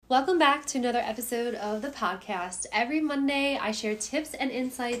Welcome back to another episode of the podcast. Every Monday, I share tips and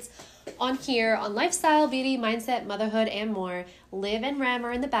insights on here on lifestyle, beauty, mindset, motherhood, and more. Liv and Rem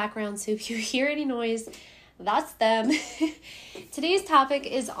are in the background, so if you hear any noise, that's them. Today's topic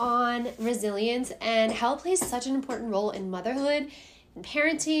is on resilience and how it plays such an important role in motherhood, in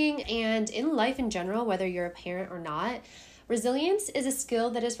parenting, and in life in general, whether you're a parent or not. Resilience is a skill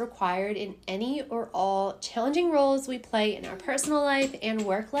that is required in any or all challenging roles we play in our personal life and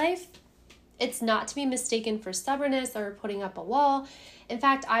work life. It's not to be mistaken for stubbornness or putting up a wall. In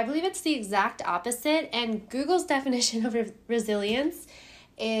fact, I believe it's the exact opposite, and Google's definition of resilience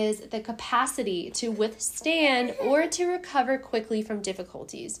is the capacity to withstand or to recover quickly from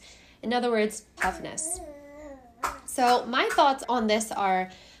difficulties. In other words, toughness. So my thoughts on this are,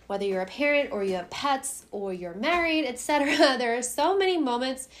 whether you're a parent or you have pets or you're married, etc., there are so many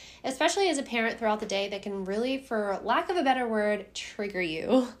moments, especially as a parent throughout the day, that can really, for lack of a better word, trigger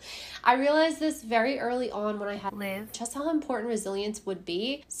you. I realized this very early on when I had Liv, just how important resilience would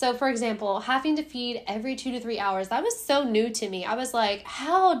be. So for example, having to feed every 2 to 3 hours, that was so new to me. I was like,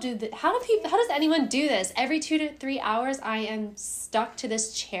 how does anyone do this? Every 2 to 3 hours, I am stuck to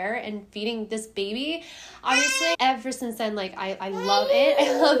this chair and feeding this baby. Obviously, ever since then, I love it.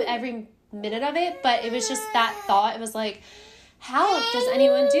 I love every minute of it, but it was just that thought. It was like, how does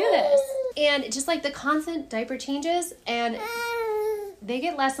anyone do this? And just like the constant diaper changes, and they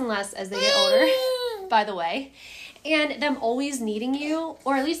get less and less as they get older, by the way, and them always needing you,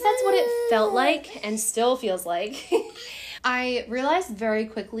 or at least that's what it felt like and still feels like. I realized very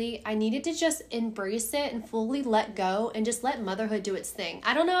quickly I needed to just embrace it and fully let go and just let motherhood do its thing.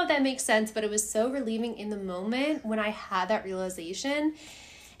 I don't know if that makes sense, but it was so relieving in the moment when I had that realization.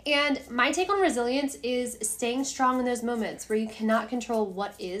 And my take on resilience is staying strong in those moments where you cannot control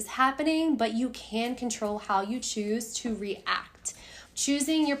what is happening, but you can control how you choose to react.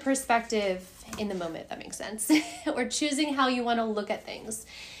 Choosing your perspective in the moment, if that makes sense, or choosing how you want to look at things,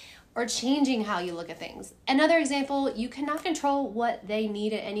 or changing how you look at things. Another example, you cannot control what they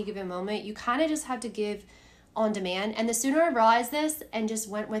need at any given moment. You kind of just have to give on demand. And the sooner I realized this and just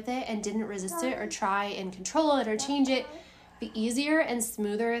went with it and didn't resist it or try and control it or change it, the easier and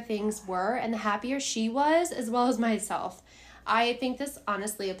smoother things were, and the happier she was, as well as myself. I think this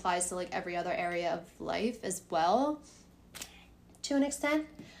honestly applies to every other area of life as well, to an extent.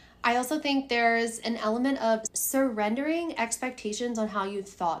 I also think there's an element of surrendering expectations on how you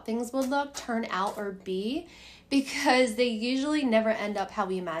thought things would look, turn out, or be, because they usually never end up how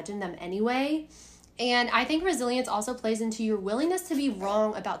we imagine them anyway. And I think resilience also plays into your willingness to be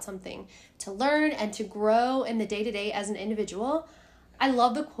wrong about something, to learn and to grow in the day-to-day as an individual. I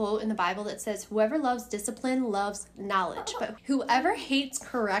love the quote in the Bible that says, "Whoever loves discipline loves knowledge, but whoever hates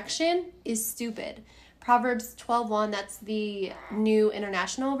correction is stupid." Proverbs 12:1, that's the New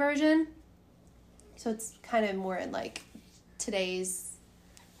International Version. So it's kind of more in today's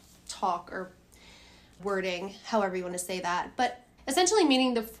talk or wording, however you want to say that. But essentially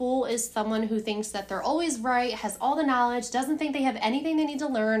meaning the fool is someone who thinks that they're always right, has all the knowledge, doesn't think they have anything they need to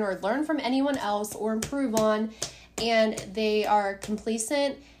learn or learn from anyone else or improve on, and they are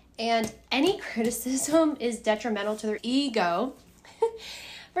complacent, and any criticism is detrimental to their ego.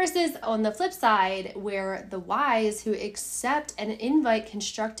 Versus on the flip side, where the wise who accept and invite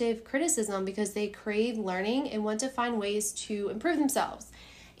constructive criticism because they crave learning and want to find ways to improve themselves.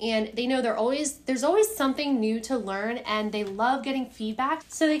 And they know there's always something new to learn, and they love getting feedback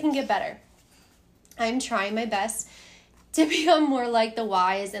so they can get better. I'm trying my best to become more like the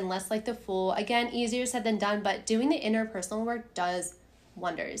wise and less like the fool. Again, easier said than done, but doing the interpersonal work does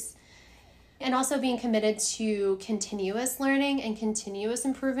wonders. And also being committed to continuous learning and continuous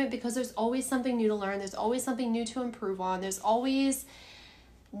improvement, because there's always something new to learn. There's always something new to improve on. There's always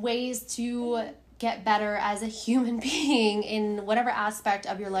ways to get better as a human being in whatever aspect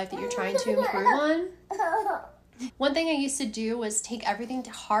of your life that you're trying to improve on. One thing I used to do was take everything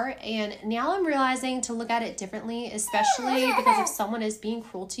to heart, and now I'm realizing to look at it differently, especially because if someone is being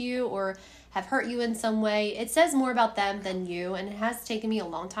cruel to you or have hurt you in some way, it says more about them than you, and it has taken me a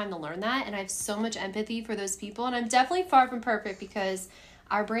long time to learn that, and I have so much empathy for those people, and I'm definitely far from perfect because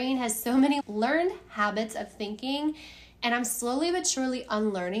our brain has so many learned habits of thinking, and I'm slowly but surely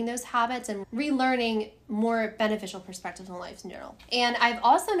unlearning those habits and relearning more beneficial perspectives on life in general. And I've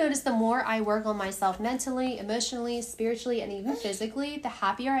also noticed the more I work on myself mentally, emotionally, spiritually, and even physically, the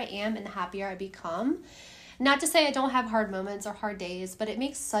happier I am and the happier I become. Not to say I don't have hard moments or hard days, but it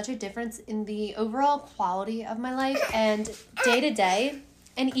makes such a difference in the overall quality of my life and day to day,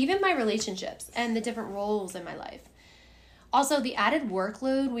 and even my relationships and the different roles in my life. Also, the added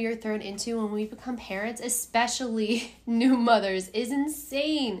workload we are thrown into when we become parents, especially new mothers, is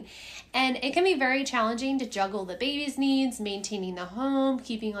insane. And it can be very challenging to juggle the baby's needs, maintaining the home,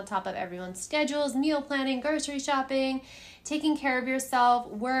 keeping on top of everyone's schedules, meal planning, grocery shopping, taking care of yourself,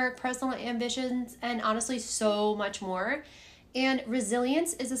 work, personal ambitions, and honestly, so much more. And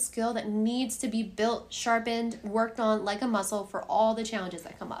resilience is a skill that needs to be built, sharpened, worked on like a muscle for all the challenges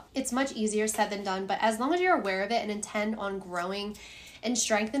that come up. It's much easier said than done, but as long as you're aware of it and intend on growing and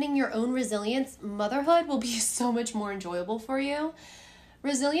strengthening your own resilience, motherhood will be so much more enjoyable for you.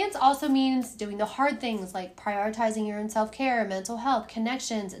 Resilience also means doing the hard things like prioritizing your own self-care, mental health,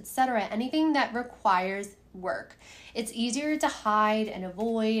 connections, etc. Anything that requires work. It's easier to hide and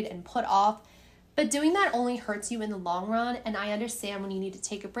avoid and put off, but doing that only hurts you in the long run, and I understand when you need to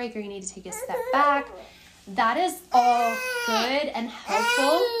take a break or you need to take a step back. That is all good and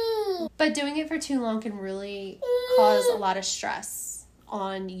helpful, but doing it for too long can really cause a lot of stress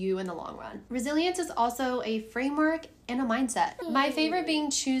on you in the long run. Resilience is also a framework and a mindset. My favorite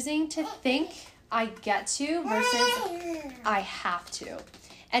being choosing to think I get to versus I have to.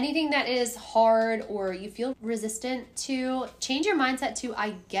 Anything that is hard or you feel resistant to, change your mindset to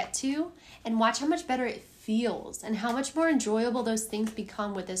I get to, and watch how much better it feels and how much more enjoyable those things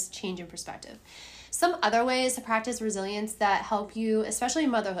become with this change in perspective. Some other ways to practice resilience that help you, especially in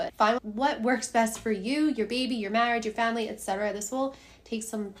motherhood. Find what works best for you, your baby, your marriage, your family, etc. This will take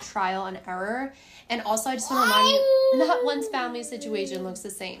some trial and error. And also, I just want to remind you, not one's family situation looks the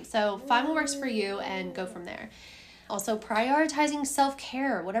same. So find what works for you and go from there. Also, prioritizing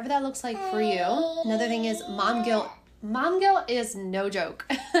self-care, whatever that looks like for you. Another thing is mom guilt. Mom guilt is no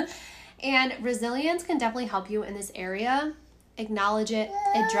joke. And resilience can definitely help you in this area. Acknowledge it,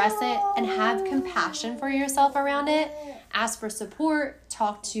 address it, and have compassion for yourself around it. Ask for support,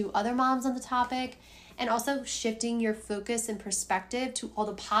 talk to other moms on the topic, and also shifting your focus and perspective to all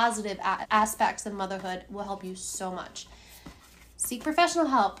the positive aspects of motherhood will help you so much. Seek professional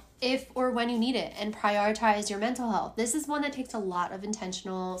help if or when you need it, and prioritize your mental health. This is one that takes a lot of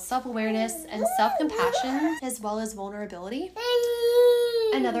intentional self-awareness and self-compassion, as well as vulnerability.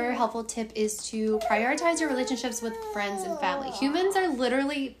 Another helpful tip is to prioritize your relationships with friends and family. Humans are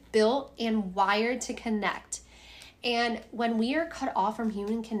literally built and wired to connect. And when we are cut off from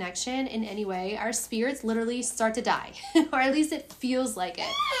human connection in any way, our spirits literally start to die, or at least it feels like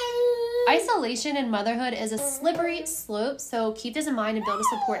it. Isolation in motherhood is a slippery slope, so keep this in mind and build a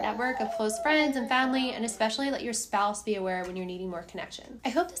support network of close friends and family, and especially let your spouse be aware when you're needing more connection. I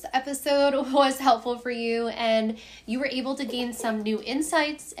hope this episode was helpful for you and you were able to gain some new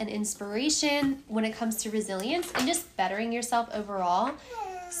insights and inspiration when it comes to resilience and just bettering yourself overall,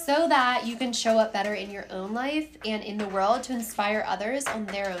 so that you can show up better in your own life and in the world to inspire others on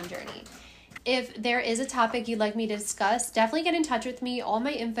their own journey. If there is a topic you'd like me to discuss, definitely get in touch with me. All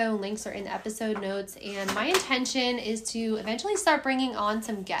my info and links are in the episode notes, and my intention is to eventually start bringing on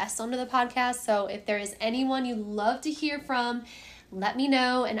some guests onto the podcast. So if there is anyone you'd love to hear from, let me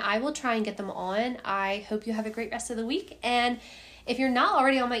know and I will try and get them on. I hope you have a great rest of the week, and if you're not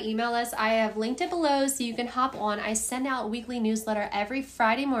already on my email list, I have linked it below so you can hop on. I send out a weekly newsletter every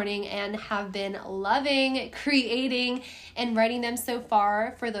Friday morning and have been loving creating and writing them so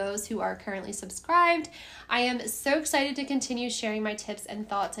far for those who are currently subscribed. I am so excited to continue sharing my tips and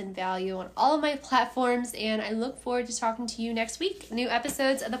thoughts and value on all of my platforms, and I look forward to talking to you next week. New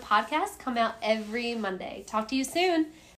episodes of the podcast come out every Monday. Talk to you soon.